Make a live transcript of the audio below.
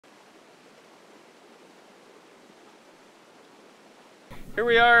Here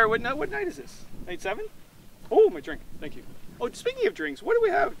we are. What night is this? Night 7? Oh, my drink. Thank you. Oh, speaking of drinks, what do we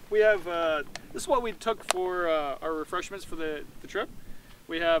have? We have, this is what we took for our refreshments for the trip.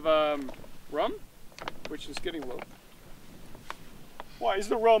 We have rum, which is getting low. Why is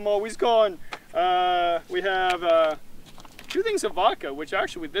the rum always gone? We have 2 things of vodka, which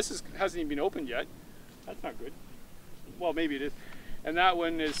actually hasn't even been opened yet. That's not good. Well, maybe it is. And that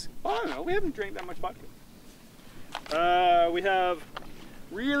one is, oh, I don't know, we haven't drank that much vodka. We have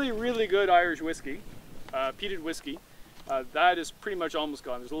really, really good Irish whiskey, peated whiskey. That is pretty much almost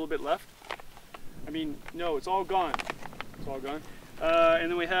gone. There's a little bit left. I mean, no, it's all gone. It's all gone.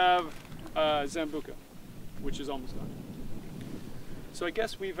 And then we have Zambuca, which is almost gone. So I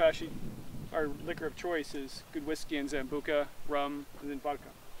guess we've actually, our liquor of choice is good whiskey and Zambuca, rum, and then vodka.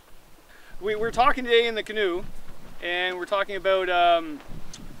 We're talking today in the canoe, and we're talking about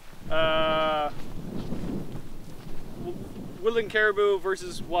Woodland Caribou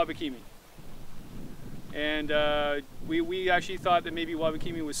versus Wabakimi. And we actually thought that maybe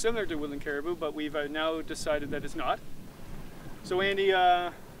Wabakimi was similar to Woodland Caribou, but we've now decided that it's not. So Andy,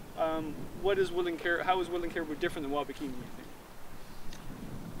 how is Woodland Caribou different than Wabakimi, you think?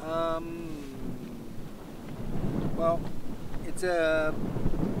 Well, it's a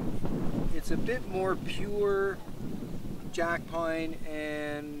bit more pure jack pine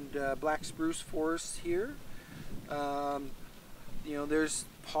and black spruce forest here. You know, there's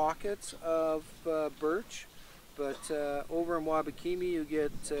pockets of birch, but over in Wabakimi you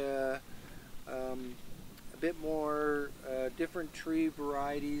get a bit more different tree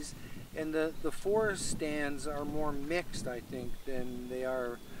varieties, and the forest stands are more mixed, I think, than they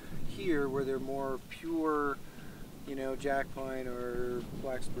are here, where they're more pure, you know, jack pine or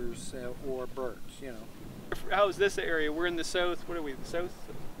black spruce or birch, you know. How's this area? We're in the south, what are we, the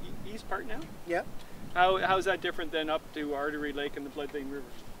southeast part now? Yep. How's that different than up to Artery Lake and the Blood Lane River?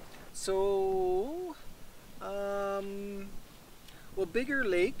 So, well, bigger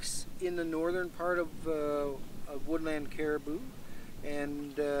lakes in the northern part of Woodland Caribou,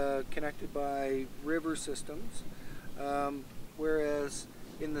 and connected by river systems, whereas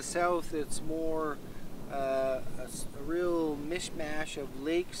in the south it's more a real mishmash of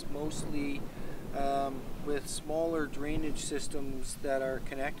lakes, mostly with smaller drainage systems that are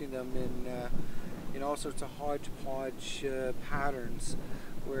connecting them in all sorts of hodgepodge patterns.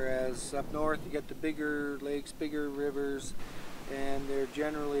 Whereas up north you get the bigger lakes, bigger rivers, and they're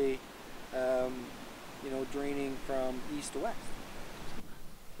generally you know, draining from east to west.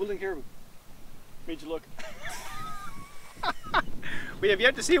 Woodland Caribou. Made you look. We have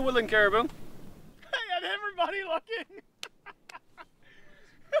yet to see a Woodland Caribou. I had everybody looking.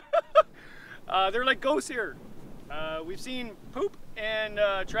 They're like ghosts here. We've seen poop and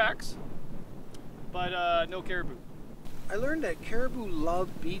tracks, but no caribou. I learned that caribou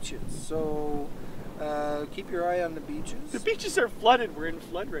love beaches, so keep your eye on the beaches. The beaches are flooded. We're in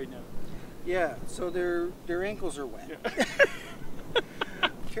flood right now. Yeah, so their ankles are wet. Yeah.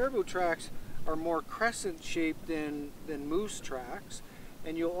 Caribou tracks are more crescent shaped than moose tracks,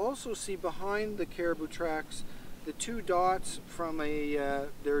 and you'll also see behind the caribou tracks the 2 dots from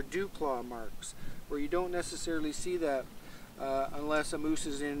their dew claw marks, where you don't necessarily see that unless a moose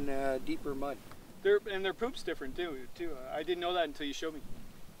is in deeper mud. Their poop's different too. I didn't know that until you showed me.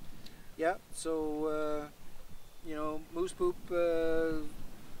 Yeah, so you know, moose poop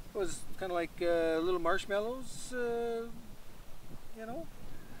was kind of like little marshmallows, you know.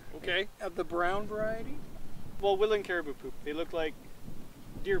 Okay. Of the brown variety. Well, Woodland Caribou poop. They look like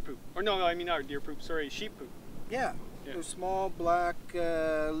deer poop. Or no, I mean not deer poop. Sorry, sheep poop. Yeah. They're small black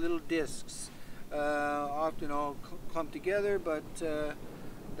little discs, often all clumped together, but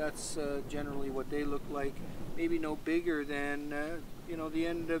that's generally what they look like. Maybe no bigger than you know, the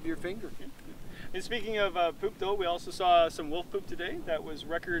end of your finger. Yeah. And speaking of poop, though, we also saw some wolf poop today. That was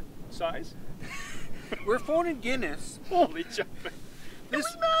record size. We're phoning Guinness. Holy jumping!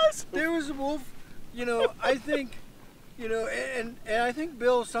 There was a wolf. You know, I think, you know, and I think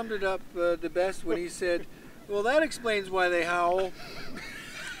Bill summed it up the best when he said, "Well, that explains why they howl."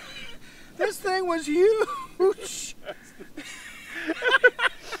 This thing was huge.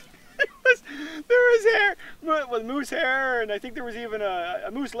 There was hair, with moose hair, and I think there was even a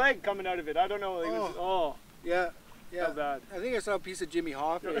moose leg coming out of it. I don't know. It was, yeah. How bad. I think I saw a piece of Jimmy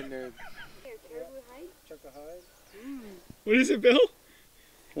Hoffa in there. Check the hide. What is it, Bill?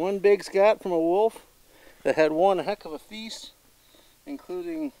 One big scat from a wolf that had one heck of a feast,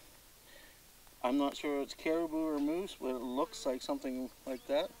 including, I'm not sure it's caribou or moose, but it looks like something like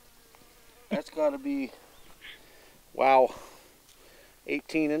that. That's got to be, wow,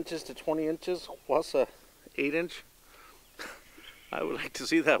 18 inches to 20 inches plus a 8-inch. I would like to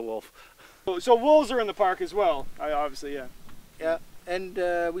see that wolf. So wolves are in the park as well. Obviously, yeah. Yeah, and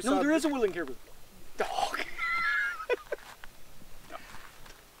we saw. No, there is a woodland caribou. Dog.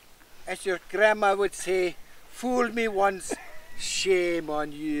 As your grandma would say, fool me once, shame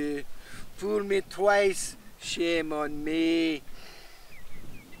on you. Fool me twice, shame on me.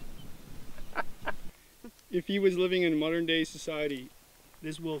 If he was living in modern day society,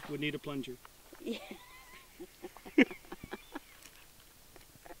 this wolf would need a plunger. Yeah.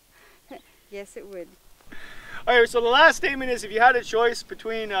 Yes, it would. Alright, so the last statement is if you had a choice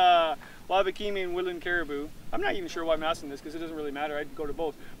between Wabakimi and woodland caribou, I'm not even sure why I'm asking this because it doesn't really matter, I'd go to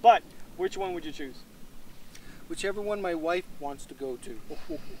both. But which one would you choose? Whichever one my wife wants to go to.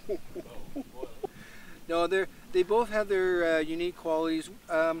 No, they both have their unique qualities.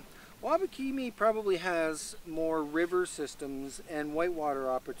 Wabakimi probably has more river systems and whitewater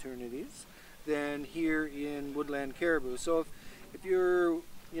opportunities than here in Woodland Caribou. So if you're,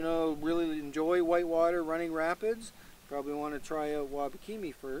 really enjoy whitewater, running rapids, probably want to try out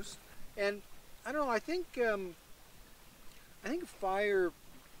Wabakimi first. And I don't know, I think fire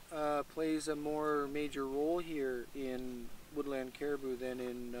plays a more major role here in Woodland Caribou than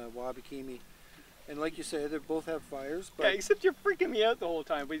in Wabakimi. And like you say, they both have fires. But yeah, except you're freaking me out the whole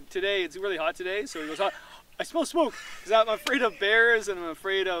time. But today, it's really hot today, so he goes, I smell smoke. Because I'm afraid of bears, and I'm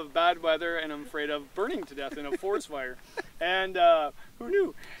afraid of bad weather, and I'm afraid of burning to death in a forest fire. And who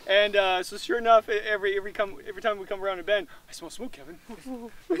knew? And so sure enough, every time we come around a bend, I smell smoke, Kevin.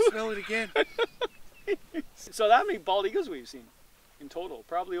 I smell it again. So how many bald eagles we've seen in total?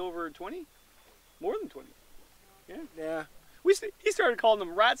 Probably over 20? More than 20. Yeah. Yeah. He started calling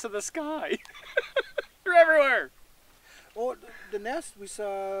them rats of the sky. They're everywhere. Oh, the nest, we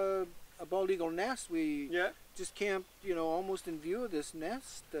saw a bald eagle nest. We just camped, almost in view of this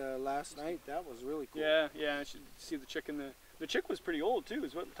nest last night. That was really cool. Yeah, I should see the chick in the chick was pretty old too.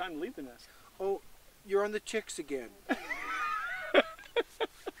 It was time to leave the nest. Oh, you're on the chicks again.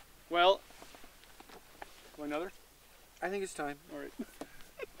 Well, want another? I think it's time. All right.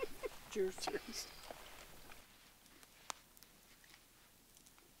 Cheers. Cheers.